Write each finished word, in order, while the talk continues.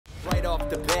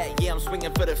the bat, yeah, I'm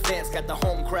swinging for the fence. Got the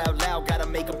home crowd loud, gotta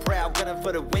make them proud. Gunning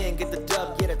for the win, get the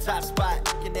dub, get a top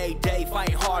spot. Working every day,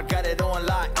 fighting hard, got it on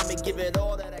lock. I'ma give it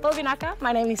all that I... Bulvinaka,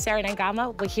 my name is Sera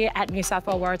Naiqama. We're here at New South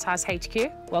Wales Warratahs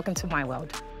HQ. Welcome to my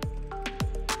world.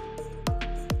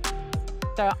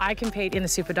 So I compete in the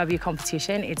Super W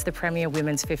competition. It's the premier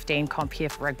women's 15 comp here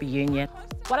for rugby union.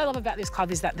 What I love about this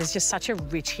club is that there's just such a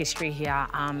rich history here.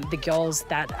 The girls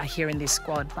that are here in this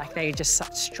squad, like they're just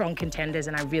such strong contenders,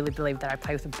 and I really believe that I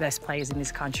play with the best players in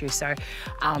this country. So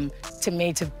to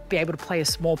me, to be able to play a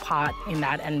small part in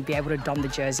that and be able to don the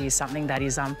jersey is something that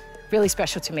is really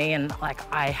special to me, and like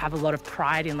I have a lot of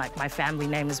pride in like my family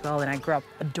name as well, and I grew up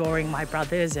adoring my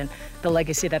brothers and the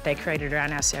legacy that they created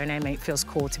around our surname. It feels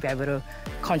cool to be able to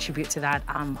contribute to that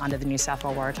under the New South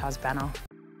Wales Warratahs banner.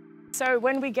 So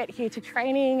when we get here to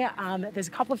training, there's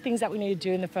a couple of things that we need to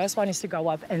do, and the first one is to go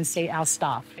up and see our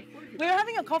staff. We're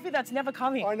having a coffee that's never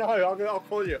coming. I know, I'll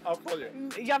call you,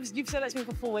 You've said that to me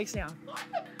for 4 weeks now.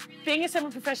 Being a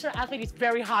semi-professional athlete is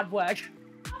very hard work.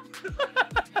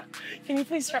 Can you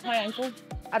please strap my ankle?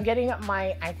 I'm getting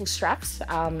my ankle straps.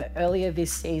 Earlier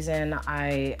this season,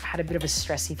 I had a bit of a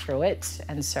stressy through it,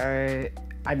 and so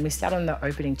I missed out on the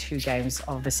opening 2 games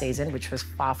of the season, which was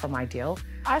far from ideal.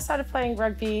 I started playing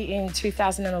rugby in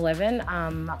 2011.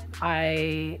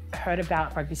 I heard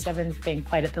about rugby sevens being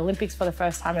played at the Olympics for the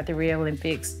first time at the Rio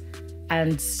Olympics,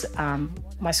 and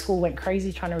my school went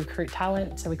crazy trying to recruit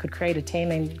talent so we could create a team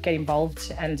and get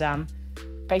involved. And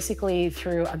basically,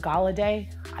 through a gala day,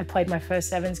 I played my first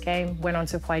sevens game, went on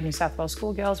to play New South Wales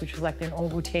Schoolgirls, which was like the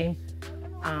inaugural team.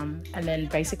 And then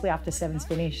basically after sevens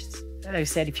finished, they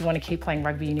said, if you want to keep playing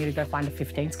rugby, you need to go find a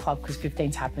 15s club, because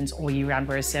 15s happens all year round,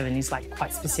 whereas 7 is like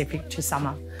quite specific to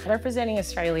summer. Representing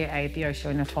Australia at the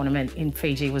Oceania tournament in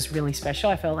Fiji was really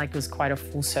special. I felt like it was quite a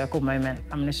full circle moment.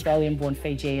 I'm an Australian-born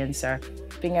Fijian, so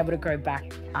being able to go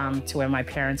back to where my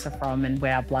parents are from and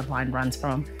where our bloodline runs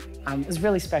from was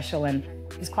really special, and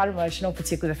it was quite emotional,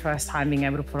 particularly the first time being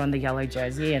able to put on the yellow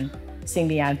jersey and sing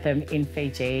the anthem in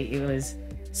Fiji. It was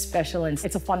special, and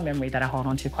it's a fond memory that I hold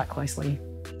on to quite closely.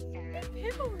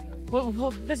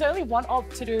 Well, there's only one op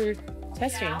to do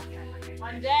testing. Yeah.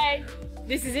 One day.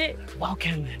 This is it.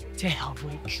 Welcome to Hell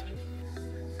Week.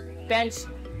 Bench,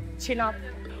 chin up.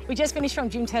 We just finished from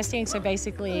gym testing, so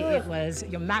basically it was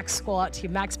your max squat,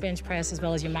 your max bench press, as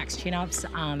well as your max chin-ups.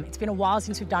 It's been a while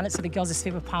since we've done it, so the girls are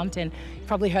super pumped, and you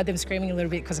probably heard them screaming a little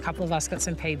bit because a couple of us got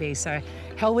some PB. So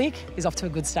Hell Week is off to a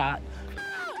good start.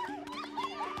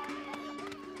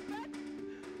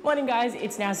 Morning, guys.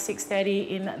 It's now 6:30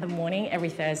 in the morning.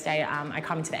 Every Thursday, I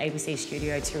come into the ABC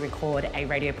studio to record a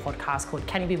radio podcast called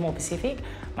Can You Be More Pacific?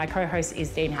 My co-host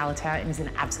is Dean Hallertau, and he's an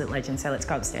absolute legend, so let's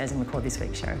go upstairs and record this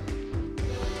week's show.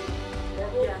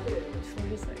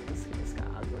 This guy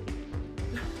ugly.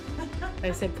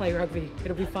 They said play rugby.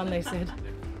 It'll be fun, they said.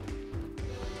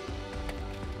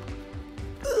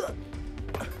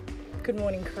 Good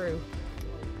morning, crew.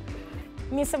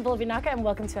 Nisam Bulvinaka, and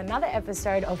welcome to another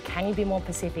episode of Can You Be More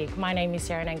Pacific? My name is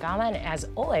Sera Naiqama, and as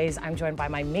always, I'm joined by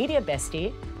my media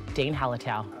bestie, Dean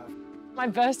Hallertau. My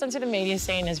burst onto the media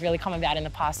scene has really come about in the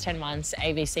past 10 months.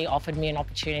 ABC offered me an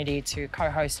opportunity to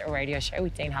co-host a radio show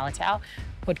with Dean Hallertau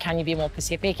called Can You Be More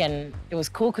Pacific? And it was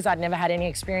cool because I'd never had any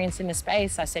experience in the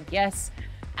space. I said yes.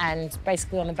 And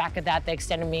basically on the back of that, they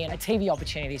extended me a TV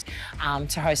opportunity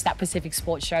to host that Pacific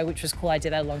Sports Show, which was cool. I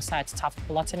did that alongside Tafa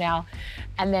Pilota now.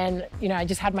 And then, you know, I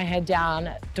just had my head down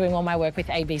doing all my work with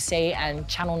ABC, and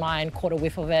Channel 9 caught a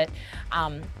whiff of it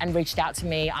and reached out to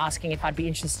me asking if I'd be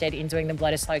interested in doing the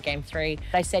Bledisloe Game 3.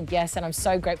 I said yes, and I'm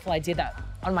so grateful I did that.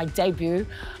 On my debut,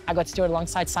 I got to do it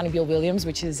alongside Sonny Bill Williams,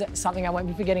 which is something I won't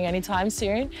be forgetting anytime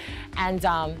soon. And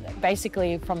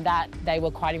basically from that, they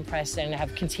were quite impressed and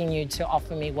have continued to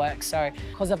offer me work. So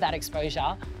because of that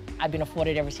exposure, I've been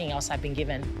afforded everything else I've been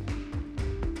given.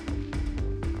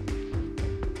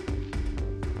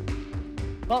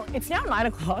 Well, it's now 9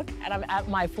 o'clock and I'm at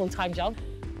my full-time job.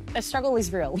 The struggle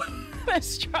is real. The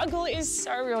struggle is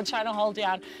so real, trying to hold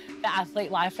down the athlete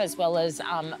life as well as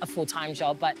a full-time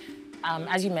job. But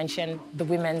as you mentioned, the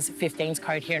women's 15s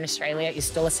code here in Australia is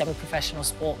still a semi-professional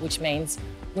sport, which means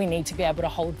we need to be able to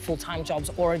hold full-time jobs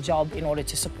or a job in order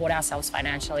to support ourselves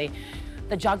financially.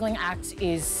 The juggling act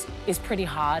is pretty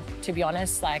hard, to be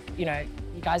honest. Like, you know,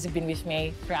 you guys have been with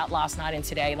me throughout last night and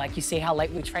today. Like, you see how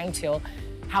late we train till,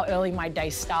 how early my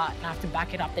days start, and I have to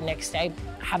back it up the next day.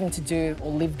 Having to do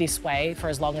or live this way for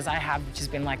as long as I have, which has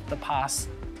been like the past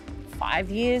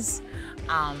 5 years,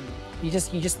 you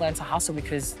just learn to hustle,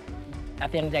 because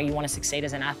at the end of the day, you want to succeed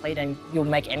as an athlete, and you'll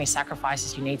make any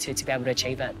sacrifices you need to be able to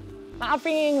achieve it. My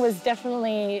upbringing was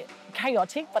definitely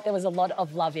chaotic, but there was a lot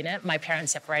of love in it. My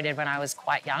parents separated when I was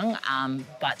quite young,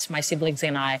 but my siblings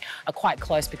and I are quite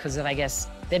close because of, I guess,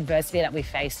 the adversity that we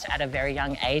faced at a very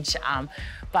young age.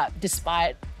 But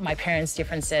despite my parents'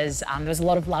 differences, there was a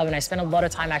lot of love, and I spent a lot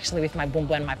of time actually with my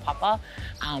bumbu and my papa.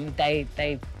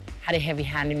 They had a heavy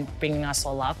hand in bringing us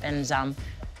all up, and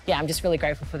yeah, I'm just really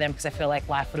grateful for them because I feel like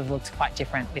life would have looked quite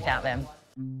different without them.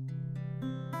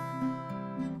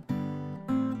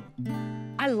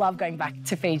 I love going back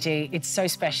to Fiji. It's so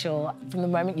special. From the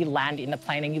moment you land in the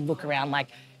plane and you look around, like,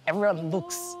 everyone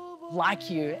looks like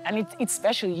you, and it's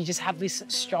special. You just have this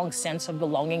strong sense of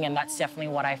belonging, and that's definitely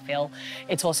what I feel.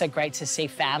 It's also great to see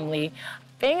family.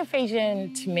 Being a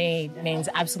Fijian to me means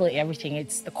absolutely everything.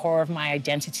 It's the core of my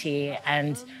identity,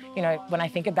 and you know, when I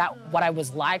think about what I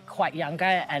was like quite younger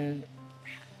and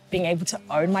being able to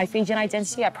own my Fijian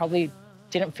identity, I probably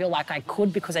didn't feel like I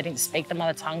could because I didn't speak the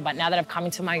mother tongue. But now that I've come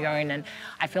into my own and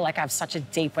I feel like I have such a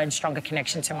deeper and stronger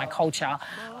connection to my culture,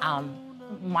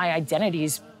 my identity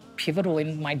is pivotal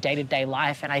in my day-to-day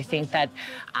life. And I think that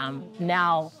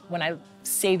now when I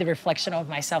see the reflection of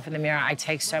myself in the mirror, I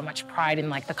take so much pride in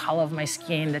like the color of my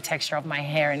skin, the texture of my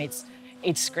hair, and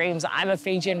it screams, I'm a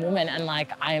Fijian woman, and like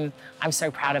I'm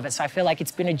so proud of it. So I feel like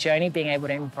it's been a journey being able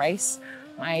to embrace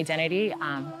my identity,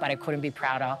 but I couldn't be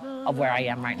prouder of where I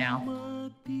am right now.